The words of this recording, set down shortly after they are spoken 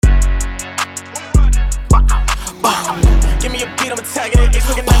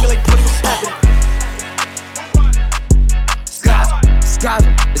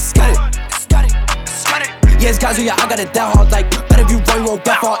Gazo, yeah, I got it that hard. Like, better if you run, you won't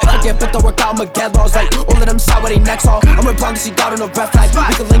get far. If I get bit, don't work out, I'ma get lost. Like, all of them side where they necks off. I'm a blind, she got on the ref flag.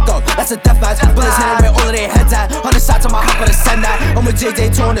 We can link up, that's a death match. Bullets hitting where all of their heads at. On the sides of my hop, to send that. I'm with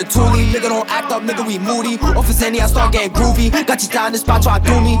JJ, torn the toolie. Nigga, don't act up, nigga, we moody. Off his Zanny, I start getting groovy. Got you down in the spot, try to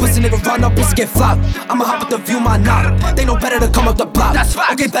do me. Pussy nigga run up, pussy get flopped. I'ma hop with the view, my knock. They know better to come up the block.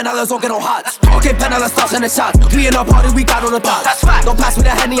 Okay, Ben, now let's all get on hot. Okay, Ben, now let's stop sending shots. We in a party, we got on the thoughts. Don't pass me the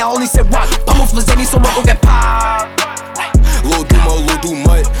Henny, I only sit rock. I'm off for Zanny, so I'ma go get popped. Lil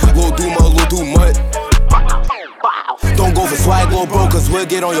Doomut, Lil Doomut. Don't go for swag, little bro, cause we'll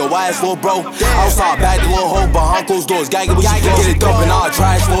get on your ass, little bro. Outside, back the little hoe, behind closed doors, gagging with you. Get it dumping, all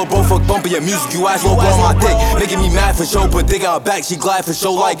trash, little bro. Fuck bumping your music, you ass, little bro on my dick. Making me mad for show, but dick out back, she glad for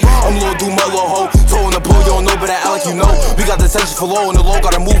show. Like, I'm Lil Doomut, little hoe. Toe in the pool, you don't know, but that Alec, you know. We got the section for low, and the low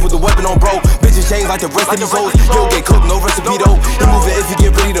gotta move with the weapon on, bro. Bitches change like the rest of these hoes. You'll get cooked, no recipe though. You move it if you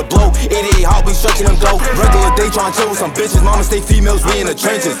get ready to blow. 88 hot, we stretching them dough. Regular day, trying to chill with some bitches. Mama stay females, we in the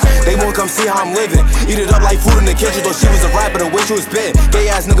trenches. They won't come see how I'm living. Eat it up like food in the kitchen, though she was a rapper, the way she was spit. Gay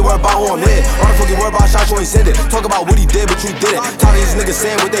ass nigga, worry about who I'm hit. Only fucking worry about shots, you ain't send it. Talk about what he did, but you didn't. Tired of these niggas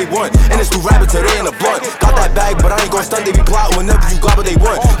saying what they want. And it's through rapping till they in the blunt. Got that bag, but I ain't gon' stunt, they be plotting whenever you got what they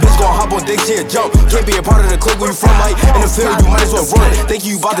want. Bitch gon' hop on dick, she a jump. Can't be a part of the clique where you from, like. In the field, you might as well run. Think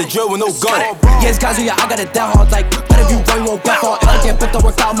you about to drill with no gun. Yeah, it's Gazo, yeah, I got it that hard. Like, better if you run, you won't get far. If I get bit, don't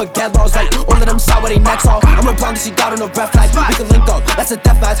work out, I'ma get lost. Like, all of them side where they necks off. I'm a blind, she got on the ref flag. We can link up, that's a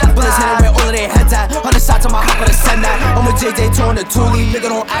death match. Bullets hitting where all of their heads at. On the sides of my hop, to send that. I'm with JJ, torn the toolie. Nigga,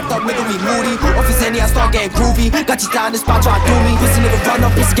 don't act up, nigga, we moody. Off his Zanny, I start getting groovy. Got you down in the spot, try to do me. Pussy nigga run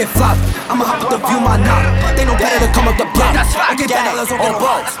up, pussy get flopped. I'ma hop with the view, my knock. They know better to come up the block. Okay, Ben, now let's all get on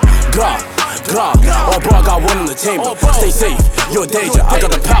hot. Oh bro, I got one in the chamber. Stay safe, you're a danger. I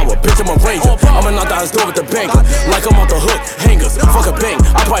got the power, bitch, I'm a ranger. I'ma knock down his door with the banker. Like I'm off the hook, hangers, fuck a bang.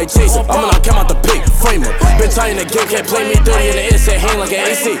 I probably chase him, I'ma knock him out the pig, frame him. Bitch, I in the game, can't play me 30 in the air, say hang like an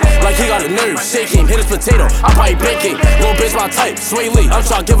AC. Like he got a nerve, shaking, hit his potato. I probably baking, little bitch my type, Sway Lee. I'm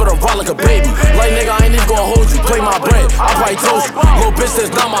tryna give it a raw like a baby. Like nigga, I ain't even gonna hold you, play my bread. I probably toast you, little bitch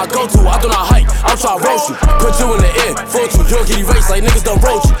that's not my go-to. I do not hike, I'm tryna roast you. Put you in the air, fold you, you'll get erased like niggas done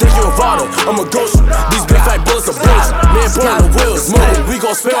rolled you. Think you a rider, I'ma ghost you. These big fat bullets are bullets. Man, pulling the wheels, moving. We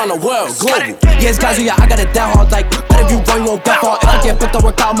gon' spin on the world, global. Yeah, it's Gazo, yeah, I got it that hard. Like, better if you run, you won't get far. If I get bit, don't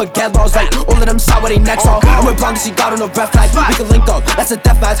work out, I'ma get lost. Like, all of them side where they necks off. I'm a blind, she got on the ref flag. We can link up, that's a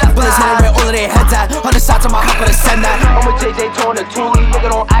death match. Bullets hitting where all of their heads at. On the sides of my hop, to send that. I'm with JJ, torn the toolie. Nigga,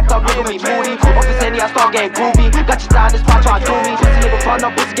 don't act up, nigga, we moody. Off his Zanny, I start getting groovy. Got you down in the spot, try to do me. Pussy nigga run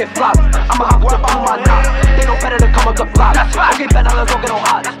up, pussy get flopped. I'ma hop with the view, my knock. They know better to come up the block. Okay, Ben, now let's all get on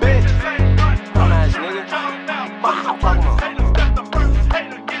hot.